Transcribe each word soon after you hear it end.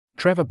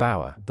Trevor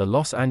Bauer, the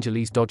Los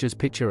Angeles Dodgers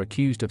pitcher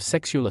accused of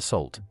sexual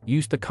assault,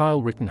 used the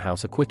Kyle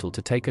Rittenhouse acquittal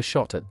to take a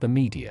shot at the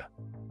media.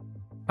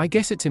 "I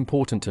guess it's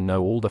important to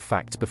know all the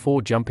facts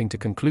before jumping to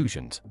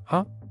conclusions,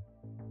 huh?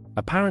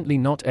 Apparently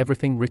not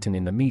everything written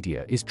in the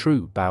media is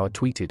true," Bauer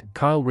tweeted.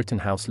 Kyle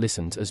Rittenhouse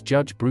listens as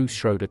Judge Bruce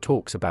Schroeder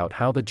talks about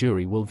how the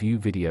jury will view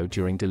video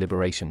during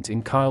deliberations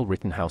in Kyle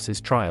Rittenhouse's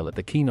trial at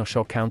the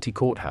Kenosha County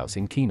Courthouse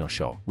in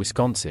Kenosha,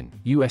 Wisconsin,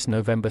 U.S.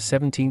 November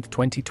 17,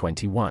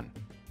 2021.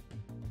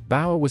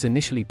 Bauer was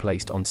initially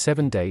placed on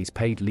 7 days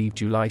paid leave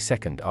July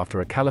 2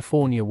 after a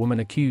California woman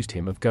accused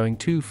him of going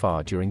too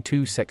far during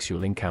 2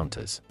 sexual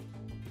encounters.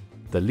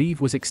 The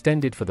leave was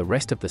extended for the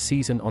rest of the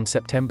season on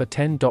September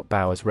 10.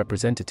 Bauer's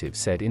representative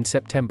said in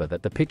September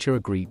that the pitcher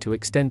agreed to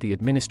extend the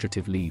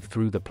administrative leave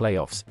through the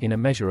playoffs in a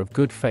measure of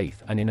good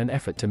faith and in an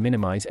effort to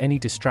minimize any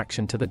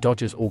distraction to the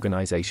Dodgers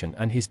organization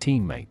and his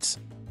teammates.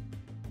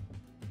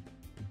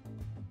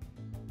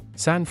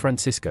 San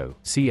Francisco,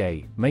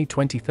 CA, May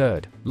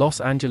 23. Los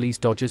Angeles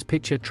Dodgers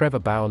pitcher Trevor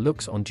Bauer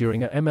looks on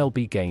during a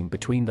MLB game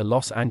between the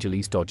Los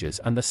Angeles Dodgers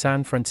and the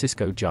San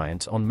Francisco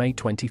Giants on May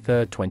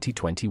 23,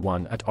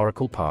 2021 at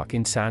Oracle Park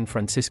in San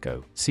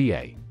Francisco,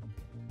 CA.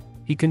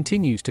 He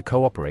continues to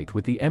cooperate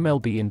with the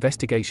MLB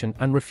investigation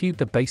and refute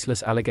the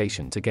baseless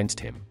allegations against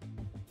him.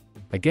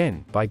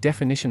 Again, by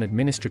definition,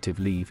 administrative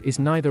leave is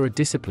neither a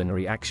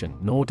disciplinary action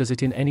nor does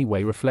it in any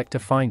way reflect a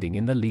finding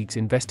in the league's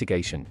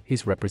investigation,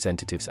 his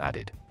representatives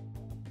added.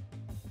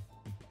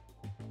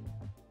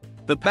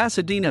 The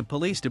Pasadena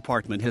Police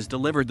Department has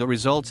delivered the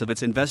results of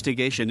its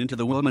investigation into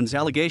the woman's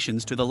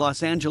allegations to the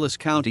Los Angeles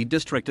County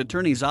District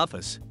Attorney's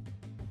Office.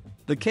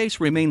 The case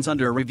remains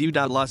under review.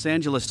 Los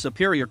Angeles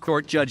Superior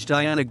Court Judge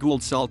Diana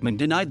Gould Saltman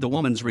denied the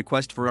woman's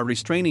request for a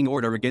restraining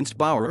order against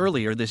Bauer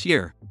earlier this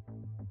year.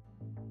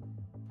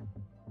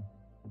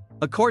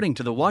 According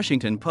to the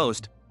Washington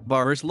Post,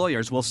 Bauer's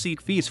lawyers will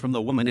seek fees from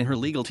the woman and her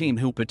legal team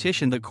who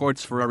petitioned the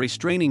courts for a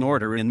restraining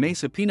order and may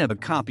subpoena a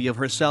copy of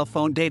her cell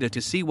phone data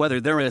to see whether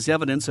there is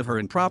evidence of her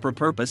improper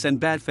purpose and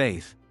bad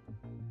faith.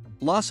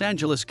 Los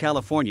Angeles,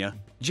 California,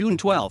 June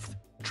 12.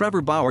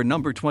 Trevor Bauer,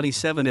 number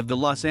 27 of the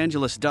Los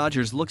Angeles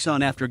Dodgers, looks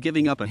on after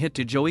giving up a hit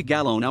to Joey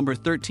Gallo, number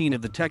 13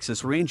 of the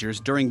Texas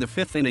Rangers, during the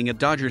 5th inning at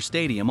Dodger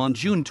Stadium on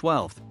June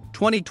 12,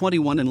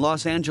 2021 in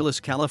Los Angeles,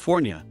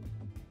 California.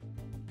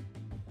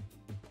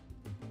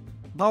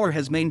 Bauer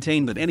has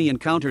maintained that any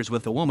encounters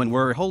with the woman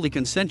were wholly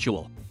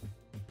consensual.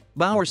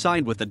 Bauer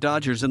signed with the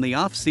Dodgers in the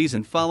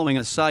off-season following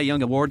a Cy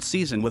Young Award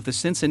season with the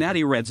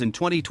Cincinnati Reds in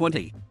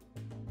 2020.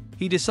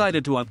 He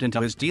decided to opt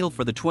into his deal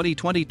for the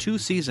 2022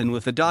 season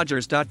with the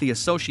Dodgers. The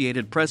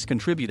Associated Press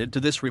contributed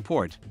to this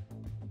report.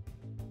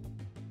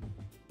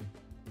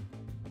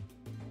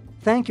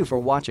 Thank you for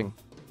watching.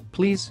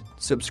 Please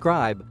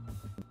subscribe